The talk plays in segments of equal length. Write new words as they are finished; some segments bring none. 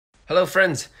Hello,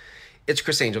 friends. It's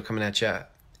Chris Angel coming at you,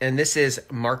 and this is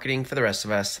Marketing for the Rest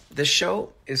of Us. This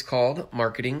show is called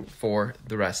Marketing for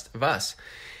the Rest of Us,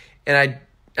 and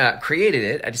I created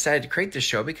it. I decided to create this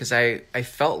show because I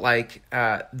felt like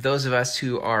those of us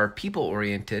who are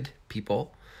people-oriented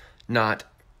people, not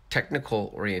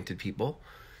technical-oriented people,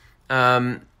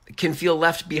 can feel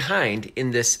left behind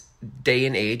in this day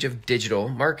and age of digital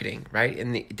marketing, right?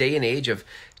 In the day and age of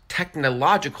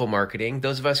technological marketing,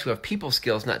 those of us who have people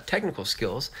skills, not technical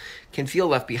skills, can feel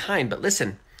left behind. But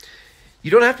listen, you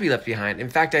don't have to be left behind. In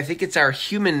fact, I think it's our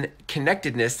human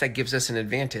connectedness that gives us an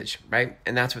advantage, right?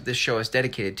 And that's what this show is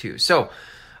dedicated to. So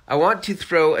I want to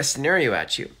throw a scenario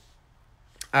at you.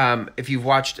 If you've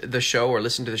watched the show or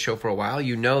listened to the show for a while,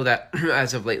 you know that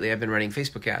as of lately, I've been running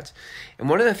Facebook ads. And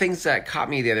one of the things that caught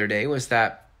me the other day was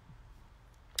that,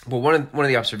 well, one of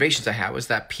the observations I had was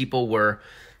that people were,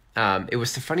 it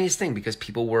was the funniest thing because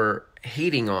people were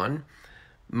hating on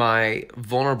my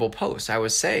vulnerable posts. I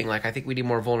was saying, like, I think we need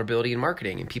more vulnerability in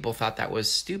marketing, and people thought that was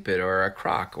stupid or a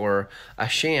crock or a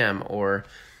sham or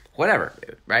whatever,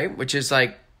 right? Which is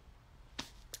like,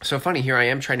 so funny. Here I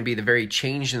am trying to be the very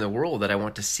change in the world that I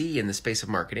want to see in the space of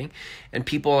marketing, and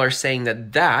people are saying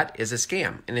that that is a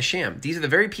scam and a sham. These are the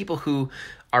very people who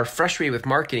are frustrated with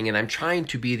marketing, and I'm trying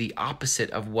to be the opposite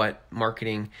of what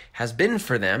marketing has been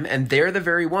for them, and they're the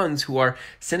very ones who are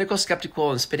cynical,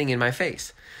 skeptical, and spitting in my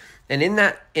face. And in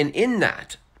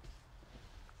that,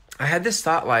 I had this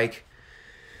thought, like,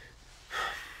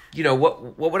 you know,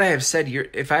 what would I have said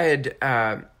if I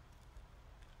had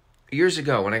years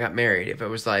ago when I got married? If it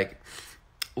was like,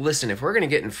 listen, if we're gonna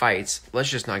get in fights, let's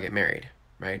just not get married,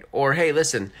 right? Or hey,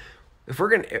 listen, if we're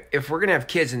gonna have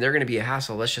kids and they're gonna be a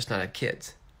hassle, let's just not have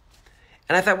kids.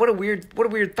 And I thought, what a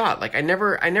weird thought. Like I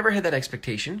never had that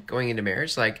expectation going into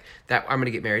marriage, like that I'm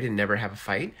gonna get married and never have a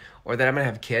fight, or that I'm gonna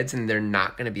have kids and they're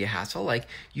not gonna be a hassle. Like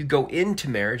you go into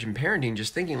marriage and parenting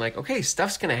just thinking like, okay,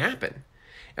 stuff's gonna happen,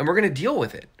 and we're gonna deal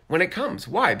with it when it comes.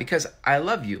 Why? Because I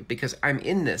love you. Because I'm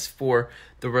in this for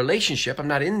the relationship. I'm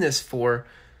not in this for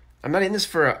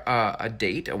a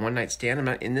date, a one night stand. I'm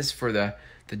not in this for the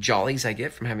jollies I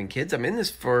get from having kids. I'm in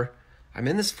this for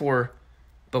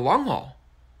the long haul.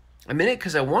 I'm in it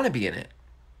because I want to be in it.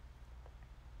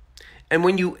 And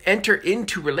when you enter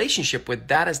into relationship with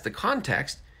that as the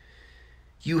context,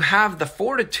 you have the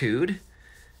fortitude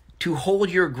to hold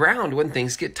your ground when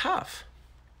things get tough.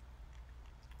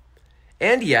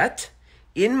 And yet,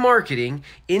 in marketing,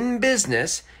 in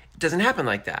business, it doesn't happen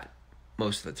like that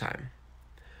most of the time.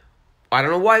 I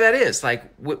don't know why that is.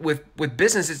 Like with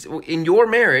business, it's in your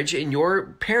marriage, in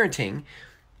your parenting,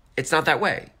 it's not that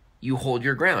way. You hold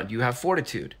your ground. You have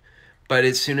fortitude. But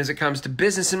as soon as it comes to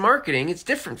business and marketing, it's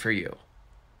different for you.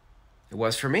 It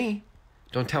was for me.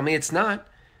 Don't tell me it's not.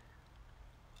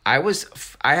 I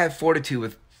had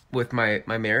fortitude with my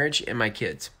marriage and my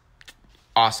kids.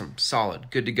 Awesome,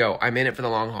 solid, good to go. I'm in it for the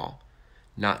long haul.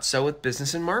 Not so with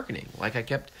business and marketing. Like I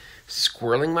kept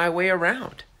squirreling my way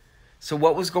around. So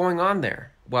what was going on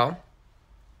there? Well,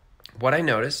 what I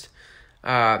noticed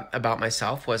about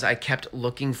myself was I kept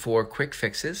looking for quick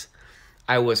fixes.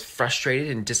 I was frustrated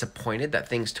and disappointed that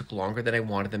things took longer than I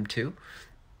wanted them to.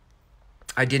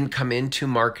 I didn't come into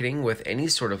marketing with any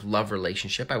sort of love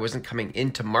relationship. I wasn't coming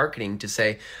into marketing to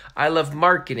say, I love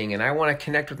marketing and I want to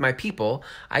connect with my people.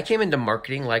 I came into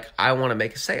marketing like I want to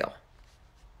make a sale.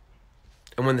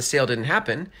 And when the sale didn't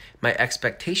happen, my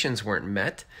expectations weren't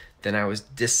met, then I was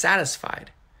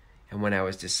dissatisfied. And when I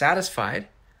was dissatisfied,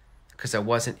 because I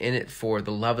wasn't in it for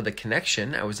the love of the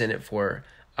connection, I was in it for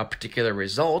a particular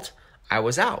result, I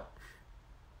was out.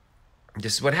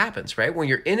 This is what happens, right? When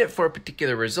you're in it for a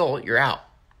particular result, you're out.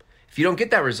 If you don't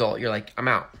get that result, you're like, I'm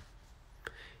out.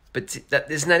 But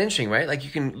isn't that interesting, right? Like you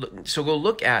can so go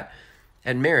look at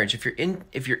marriage. If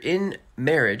you're in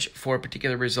marriage for a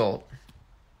particular result,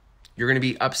 you're going to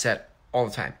be upset all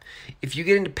the time. If you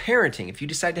get into parenting, if you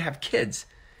decide to have kids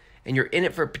and you're in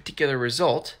it for a particular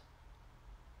result,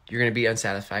 you're going to be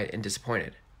unsatisfied and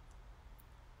disappointed.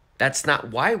 That's not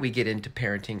why we get into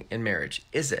parenting and marriage,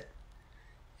 is it?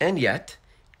 And yet,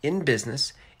 in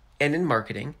business and in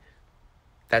marketing,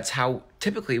 that's how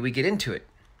typically we get into it.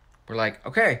 We're like,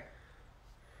 okay,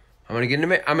 I'm gonna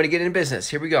get into business.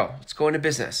 Here we go. Let's go into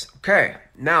business. Okay,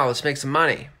 now let's make some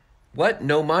money. What?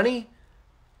 No money?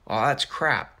 Oh, that's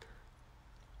crap.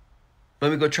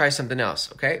 Let me go try something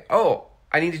else. Okay. Oh,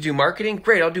 I need to do marketing.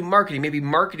 Great, I'll do marketing. Maybe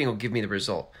marketing will give me the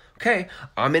result. Okay,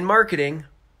 I'm in marketing.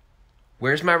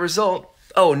 Where's my result?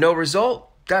 Oh, no result?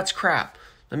 That's crap.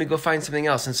 Let me go find something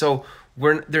else. And so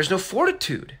there's no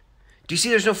fortitude. Do you see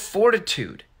there's no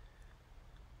fortitude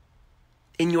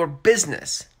in your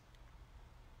business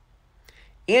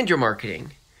and your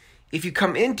marketing if you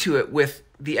come into it with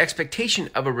the expectation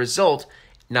of a result,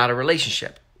 not a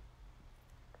relationship.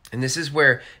 And this is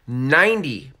where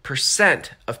 90%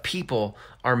 of people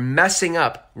are messing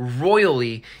up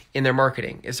royally in their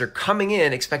marketing, is they're coming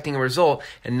in expecting a result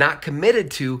and not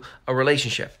committed to a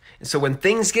relationship. And so when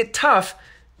things get tough,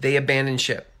 they abandon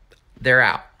ship. They're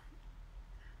out.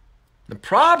 The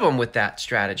problem with that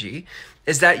strategy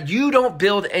is that you don't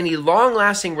build any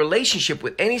long-lasting relationship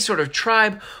with any sort of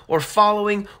tribe or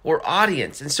following or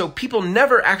audience. And so people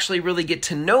never actually really get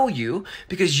to know you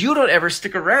because you don't ever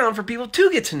stick around for people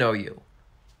to get to know you.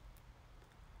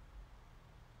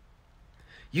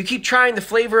 You keep trying the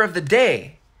flavor of the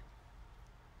day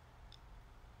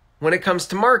when it comes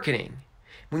to marketing.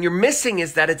 When you're missing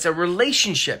is that it's a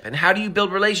relationship. And how do you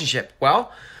build relationship?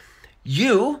 Well,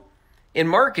 you in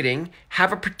marketing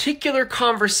have a particular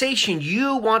conversation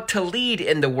you want to lead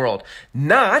in the world,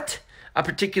 not a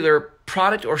particular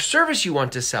product or service you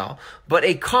want to sell, but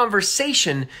a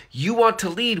conversation you want to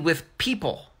lead with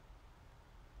people.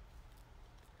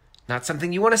 Not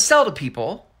something you want to sell to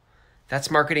people.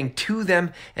 That's marketing to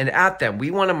them and at them.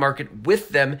 We want to market with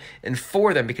them and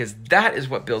for them because that is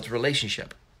what builds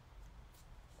relationship.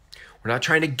 We're not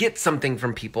trying to get something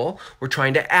from people. We're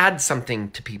trying to add something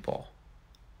to people.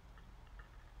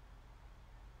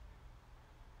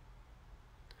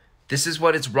 This is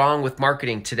what is wrong with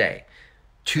marketing today.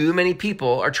 Too many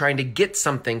people are trying to get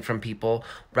something from people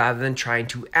rather than trying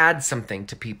to add something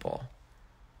to people.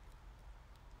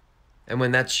 And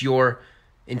when that's your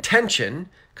intention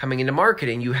coming into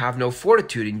marketing, you have no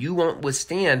fortitude and you won't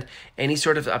withstand any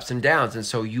sort of ups and downs. And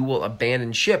so you will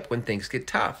abandon ship when things get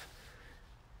tough.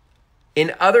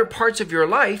 In other parts of your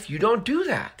life, you don't do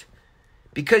that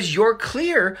because you're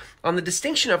clear on the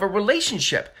distinction of a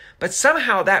relationship. But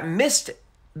somehow that missed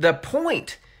the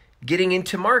point getting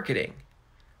into marketing.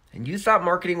 And you thought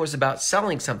marketing was about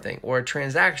selling something or a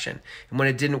transaction. And when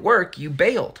it didn't work, you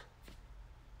bailed.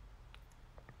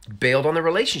 Bailed on the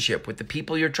relationship with the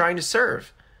people you're trying to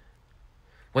serve.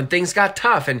 When things got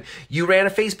tough and you ran a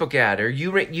Facebook ad or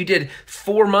you did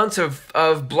 4 months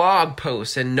of blog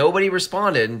posts and nobody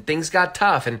responded and things got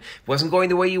tough and wasn't going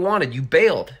the way you wanted, you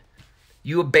bailed.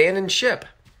 You abandoned ship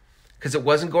because it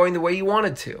wasn't going the way you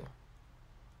wanted to.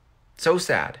 So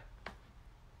sad.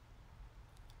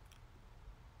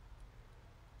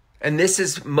 And this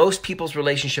is most people's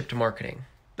relationship to marketing.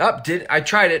 I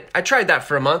tried it. I tried that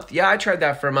for a month. Yeah, I tried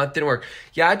that for a month. Didn't work.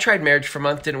 Yeah, I tried marriage for a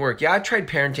month. Didn't work. Yeah, I tried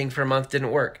parenting for a month.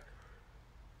 Didn't work.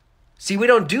 See, we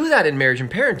don't do that in marriage and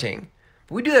parenting.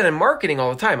 But we do that in marketing all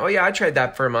the time. Oh yeah, I tried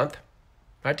that for a month.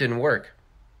 That didn't work.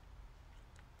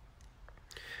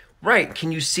 Right.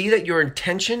 Can you see that your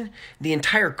intention, the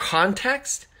entire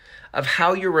context of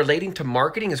how you're relating to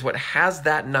marketing is what has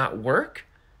that not work?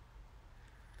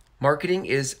 Marketing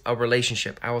is a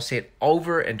relationship. I will say it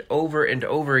over and over and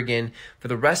over again for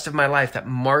the rest of my life that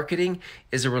marketing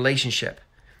is a relationship.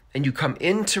 And you come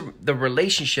into the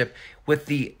relationship with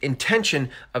the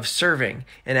intention of serving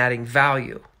and adding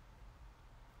value.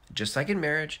 Just like in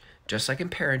marriage, just like in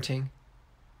parenting.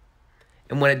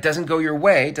 And when it doesn't go your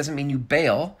way, it doesn't mean you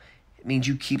bail. It means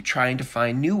you keep trying to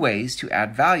find new ways to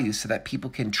add value so that people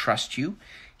can trust you,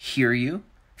 hear you,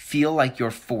 feel like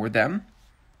you're for them.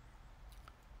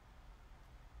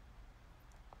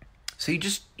 So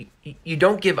you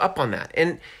don't give up on that.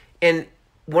 And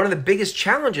one of the biggest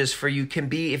challenges for you can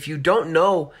be if you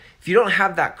don't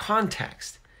have that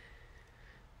context,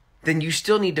 then you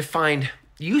still need to find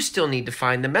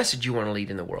the message you want to lead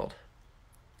in the world.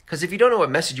 Because if you don't know what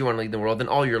message you want to lead in the world, then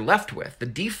all you're left with, the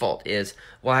default is,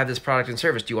 well, I have this product and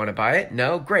service. Do you want to buy it?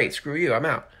 No? Great. Screw you. I'm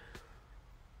out.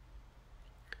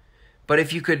 But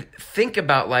if you could think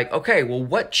about like, okay, well,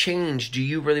 what change do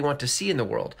you really want to see in the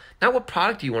world? Not what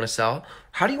product do you want to sell?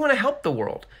 How do you want to help the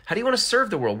world? How do you want to serve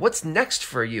the world? What's next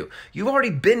for you? You've already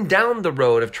been down the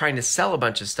road of trying to sell a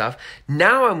bunch of stuff.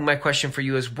 Now my question for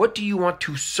you is, what do you want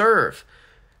to serve?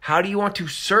 How do you want to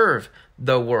serve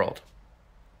the world?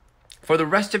 For the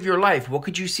rest of your life, what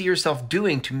could you see yourself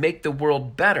doing to make the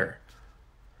world better?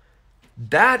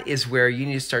 That is where you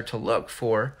need to start to look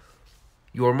for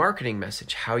your marketing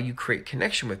message, how you create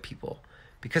connection with people.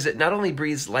 Because it not only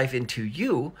breathes life into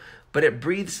you, but it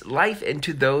breathes life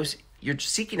into those you're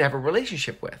seeking to have a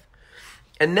relationship with.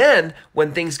 And then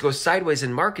when things go sideways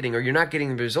in marketing or you're not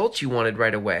getting the results you wanted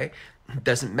right away, it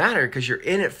doesn't matter because you're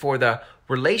in it for the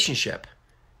relationship.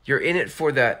 You're in it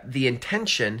for the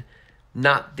intention,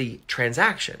 not the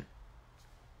transaction.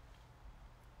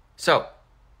 So,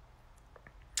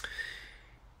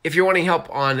 if you're wanting help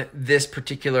on this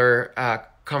particular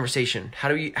conversation, how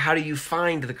do you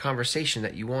find the conversation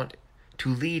that you want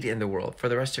to lead in the world for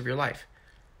the rest of your life?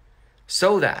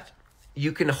 So that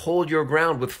you can hold your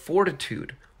ground with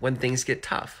fortitude when things get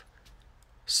tough,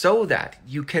 so that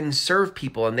you can serve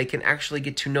people and they can actually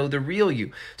get to know the real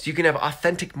you. So you can have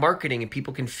authentic marketing and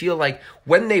people can feel like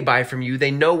when they buy from you,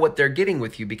 they know what they're getting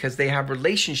with you because they have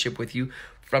relationship with you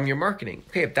from your marketing.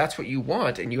 Okay, if that's what you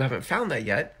want and you haven't found that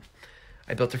yet,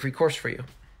 I built a free course for you,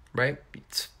 right?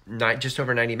 It's just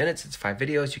over 90 minutes. It's 5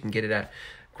 videos. You can get it at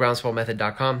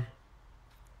groundswellmethod.com.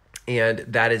 And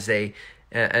that is an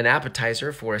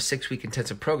appetizer for a 6-week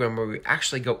intensive program where we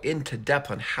actually go into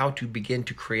depth on how to begin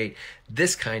to create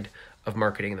this kind of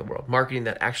marketing in the world, marketing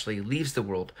that actually leaves the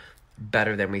world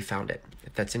better than we found it.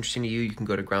 If that's interesting to you, you can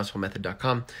go to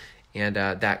groundswellmethod.com. And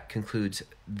that concludes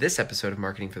this episode of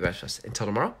Marketing for the Best of Us. Until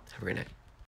tomorrow, have a great night.